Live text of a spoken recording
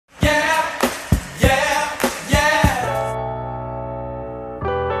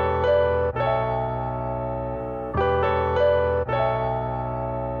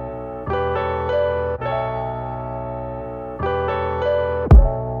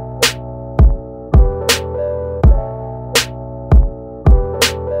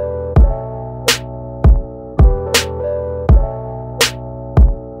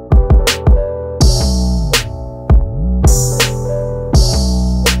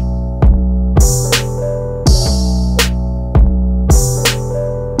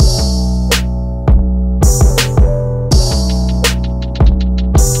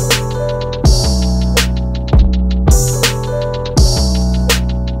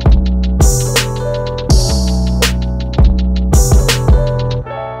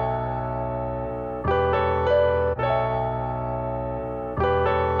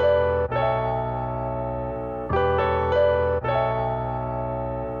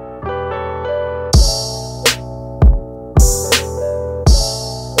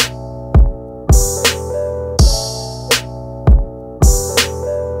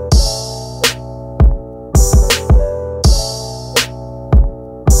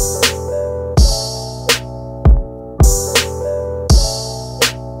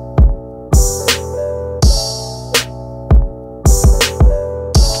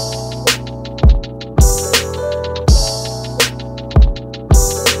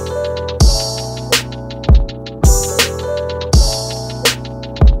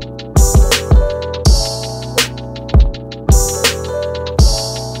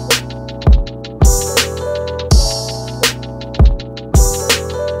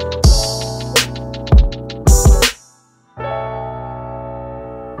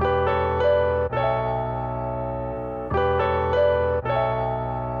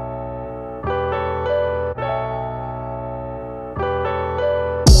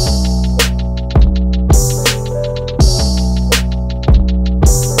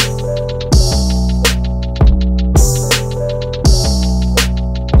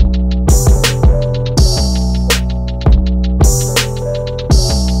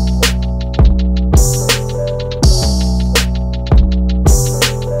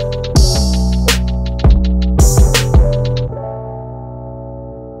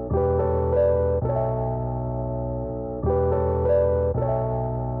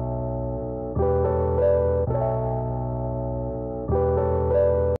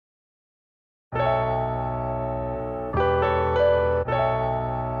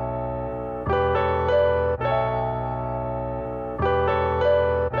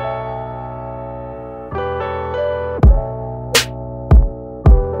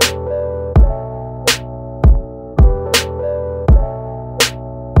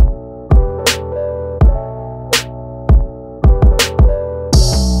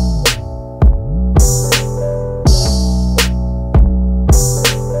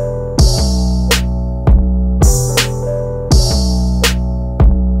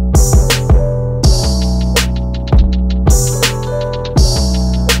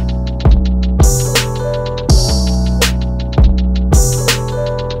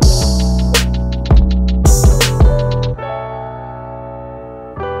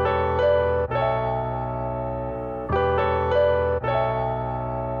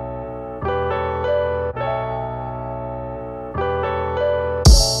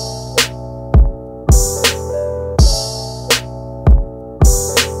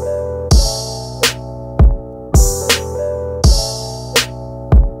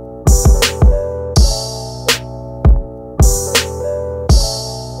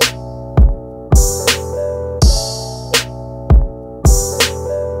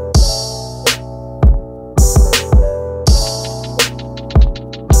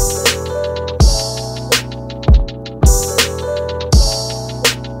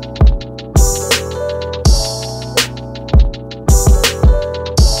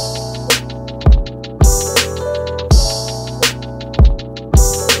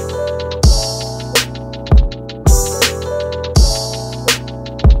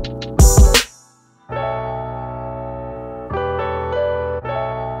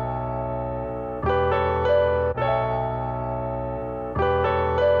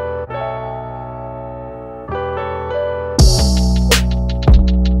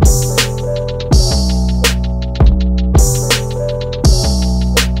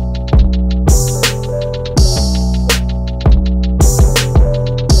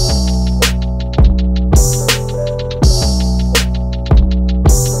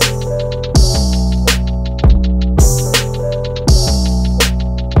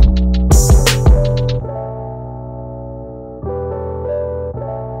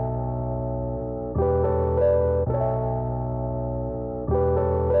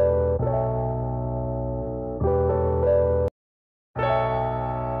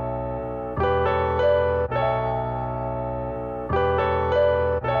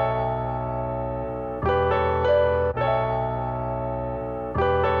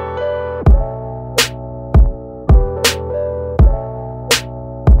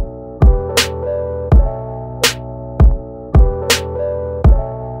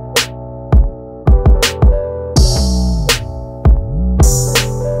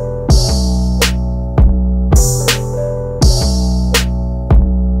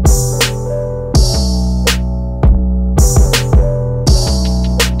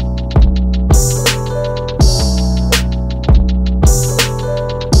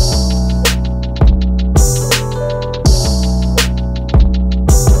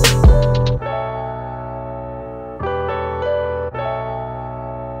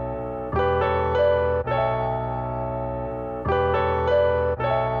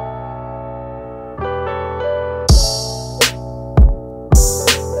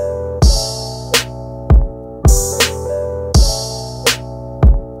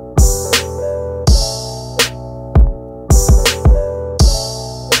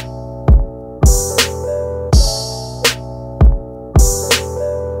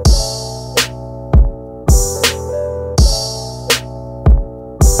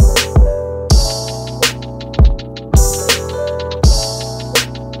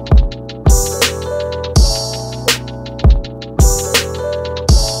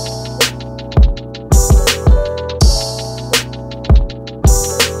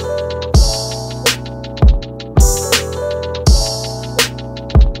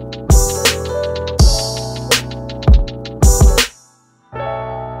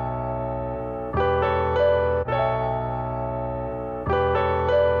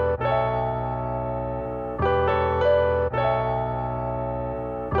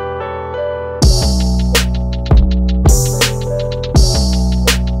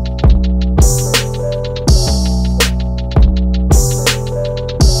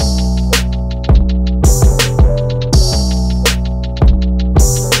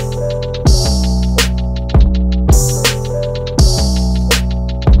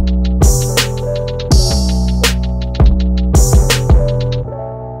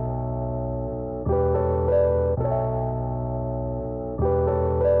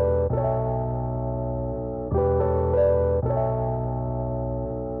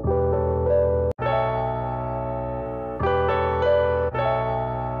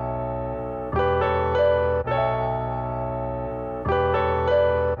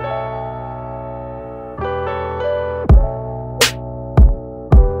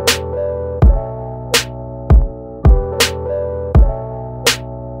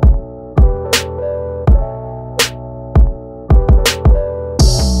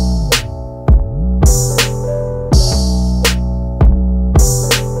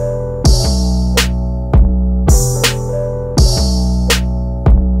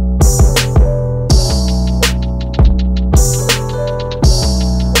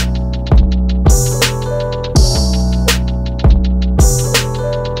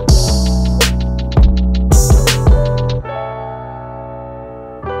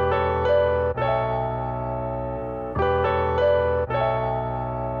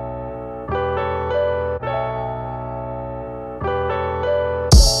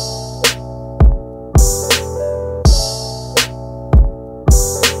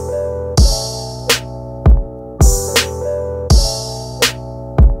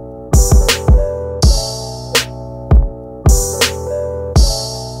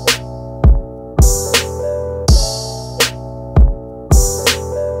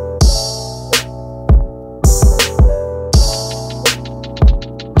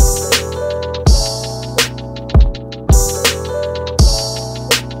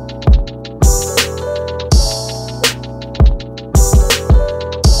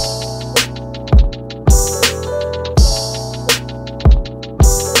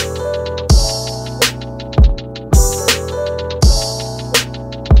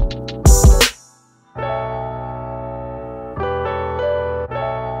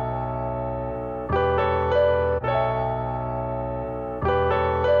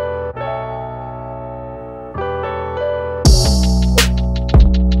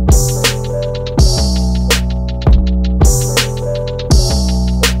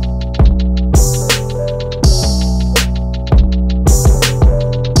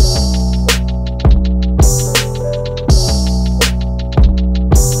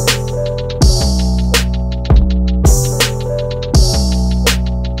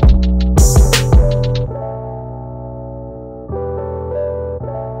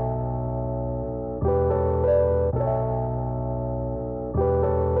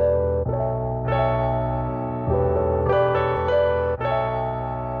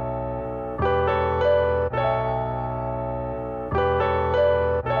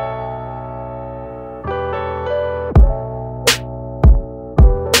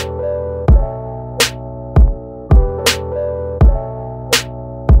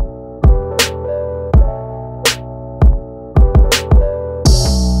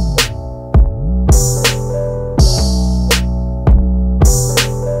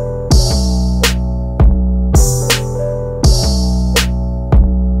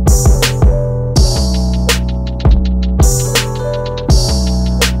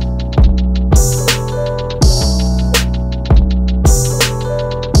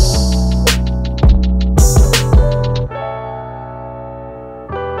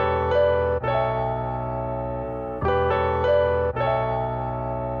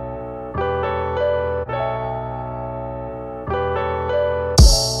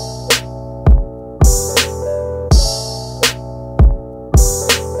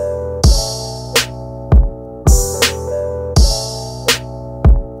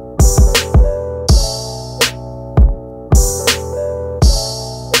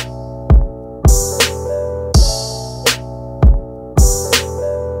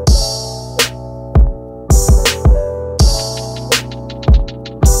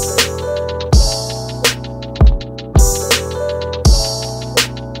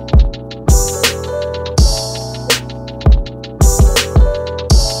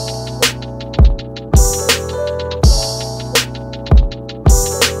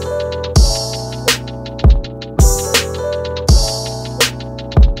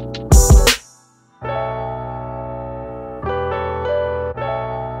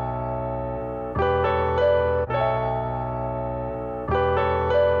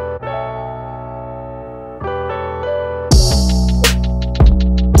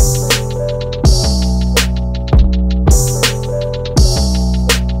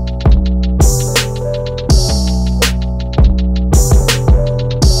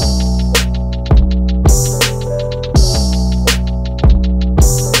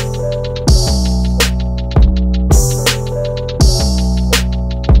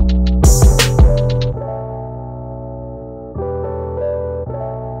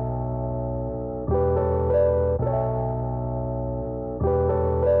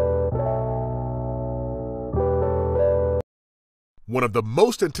One of the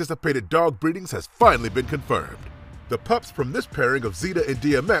most anticipated dog breedings has finally been confirmed. The pups from this pairing of Zeta and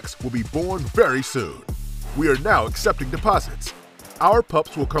DMX will be born very soon. We are now accepting deposits. Our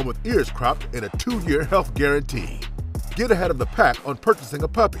pups will come with ears cropped and a 2-year health guarantee. Get ahead of the pack on purchasing a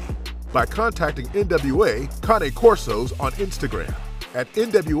puppy by contacting NWA Cane Corsos on Instagram at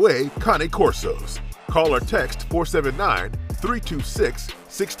NWA Cane Corsos. Call or text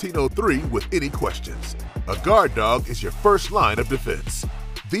 479-326-1603 with any questions. A guard dog is your first line of defense.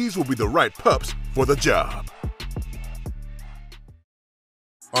 These will be the right pups for the job.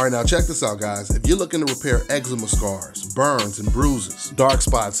 All right, now check this out, guys. If you're looking to repair eczema scars, burns and bruises, dark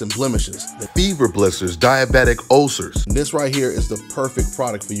spots and blemishes, the fever blisters, diabetic ulcers, this right here is the perfect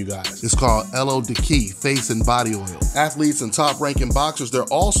product for you guys. It's called Elo Diki Face and Body Oil. Athletes and top-ranking boxers, they're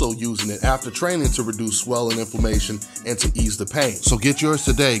also using it after training to reduce swelling, inflammation, and to ease the pain. So get yours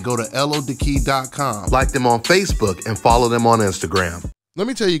today. Go to elodiki.com. Like them on Facebook and follow them on Instagram. Let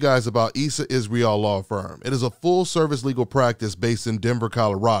me tell you guys about Issa Israel Law Firm. It is a full-service legal practice based in Denver,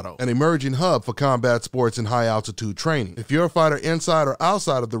 Colorado, an emerging hub for combat sports and high-altitude training. If you're a fighter inside or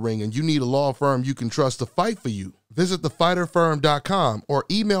outside of the ring and you need a law firm you can trust to fight for you, visit thefighterfirm.com or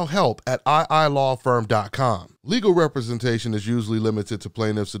email help@iilawfirm.com. Legal representation is usually limited to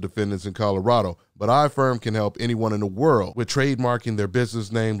plaintiffs or defendants in Colorado, but iFirm can help anyone in the world with trademarking their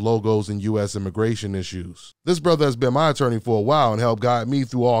business name, logos, and U.S. immigration issues. This brother has been my attorney for a while and helped guide me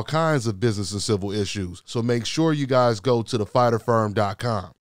through all kinds of business and civil issues, so make sure you guys go to thefighterfirm.com.